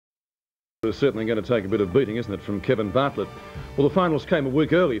It's certainly going to take a bit of beating, isn't it, from Kevin Bartlett. Well, the finals came a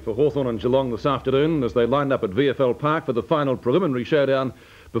week early for Hawthorn and Geelong this afternoon as they lined up at VFL Park for the final preliminary showdown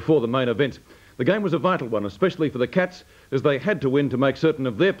before the main event. The game was a vital one, especially for the Cats, as they had to win to make certain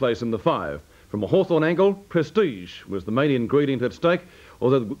of their place in the five. From a Hawthorn angle, prestige was the main ingredient at stake,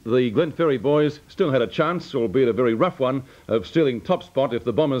 although the Glenferrie boys still had a chance, albeit a very rough one, of stealing top spot if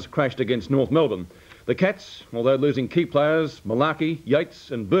the Bombers crashed against North Melbourne. The Cats, although losing key players, Malarkey,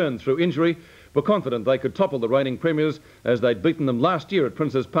 Yates and Byrne through injury, were confident they could topple the reigning premiers as they'd beaten them last year at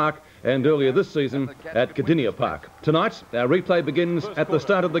Princes Park and earlier this season at Cardinia Park. Tonight, our replay begins at the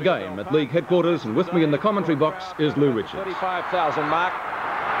start of the game at League headquarters, and with me in the commentary box is Lou Richards. 35,000 mark.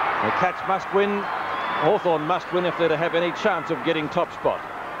 The Cats must win. Hawthorn must win if they're to have any chance of getting top spot.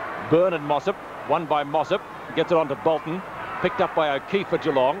 Byrne and Mossop, won by Mossop, gets it on to Bolton, picked up by O'Keefe for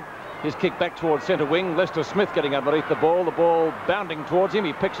Geelong. His kick back towards centre wing. Lester Smith getting underneath the ball bounding towards him.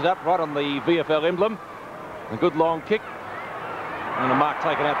 He picks it up right on the VFL emblem. A good long kick. And a mark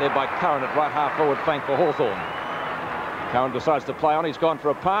taken out there by Curran at right half forward flank for Hawthorn. Curran decides to play on. He's gone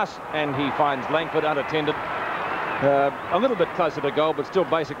for a pass and he finds Langford unattended. A little bit closer to goal, but still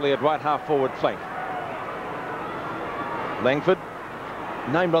basically at right half forward flank. Langford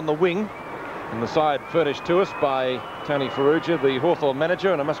named on the wing. And the side furnished to us by Tony Ferrugia, the Hawthorn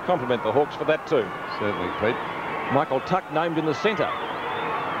manager, and I must compliment the Hawks for that too. Certainly, Pete. Michael Tuck named in the centre.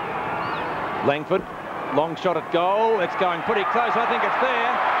 Langford, long shot at goal. It's going pretty close. I think it's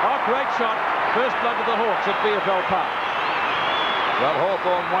there. Oh, great shot. First blood to the Hawks at VFL Park. Well,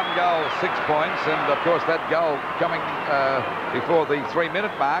 Hawthorn 1 goal, 6 points, and of course that goal coming before the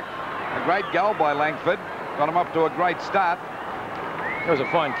 3-minute mark. A great goal by Langford. Got him up to a great start. It was a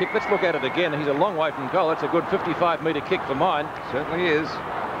fine kick. Let's look at it again. He's a long way from goal. It's a good 55-metre kick for mine. Certainly is.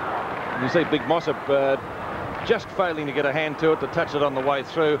 You see Big Mossop just failing to get a hand to it, to touch it on the way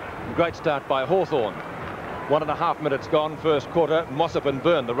through. Great start by Hawthorn. 1.5 minutes gone, first quarter. Mossop and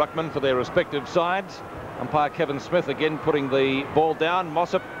Byrne, the ruckman for their respective sides. Umpire Kevin Smith again putting the ball down.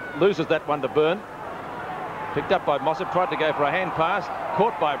 Mossop loses that one to Byrne. Picked up by Mossop, tried to go for a hand pass.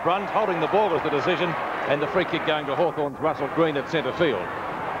 Caught by Brunt, holding the ball was the decision. And the free kick going to Hawthorn's Russell Green at centre field.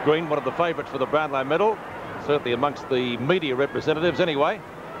 Green, one of the favourites for the Brownlow medal, certainly amongst the media representatives anyway.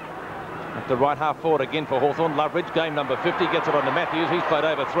 At the right half forward again for Hawthorn. Loveridge, game number 50, gets it on to Matthews. He's played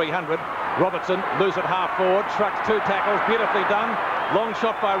over 300. Robertson, loose at half forward, trucks 2 tackles, beautifully done. Long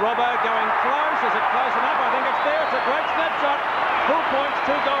shot by Robbo, going close. Is it close enough? I think it's there. It's a great snapshot. Full points,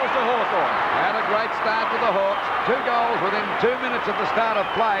 2 goals to Hawthorn. And a great start to the Hawks. 2 goals within 2 minutes of the start of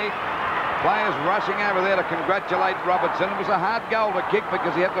play. Players rushing over there to congratulate Robertson. It was a hard goal to kick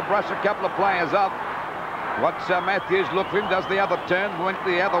because he had to brush a couple of players up. Watch Matthews look for him, does the other turn, went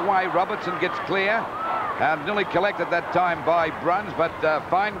the other way. Robertson gets clear and nearly collected that time by Bruns, but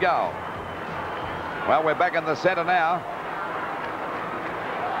fine goal. Well, we're back in the centre now.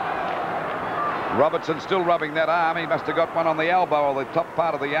 Robertson still rubbing that arm. He must have got one on the elbow or the top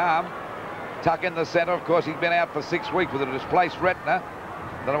part of the arm. Tuck in the centre. Of course, he's been out for 6 weeks with a displaced retina.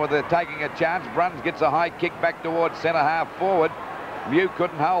 Don't know whether they're taking a chance. Bruns gets a high kick back towards centre half forward. Mew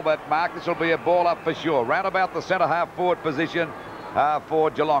couldn't hold that mark. This will be a ball up for sure. Round about the centre half forward position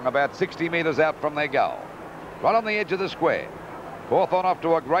for Geelong, about 60 metres out from their goal. Right on the edge of the square. Hawthorn off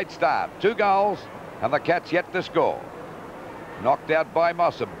to a great start. 2 goals and the Cats yet to score. Knocked out by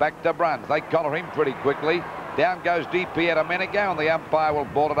Mossop. Back to Bruns. They collar him pretty quickly. Down goes DP Domenico and the umpire will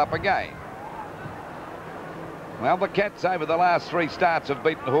ball it up again. Well, the Cats over the last 3 starts have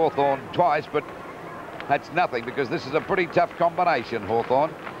beaten Hawthorn twice, but that's nothing because this is a pretty tough combination,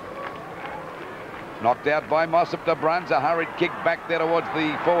 Hawthorn. Knocked out by Mossop to Bruns. A hurried kick back there towards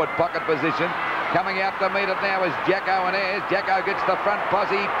the forward pocket position. Coming out to meet it now is Jacko and Ayres. Jacko gets the front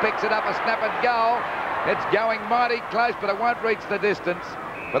posse, picks it up, a snap at goal. It's going mighty close, but it won't reach the distance.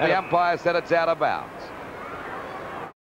 But the umpire said it's out of bounds.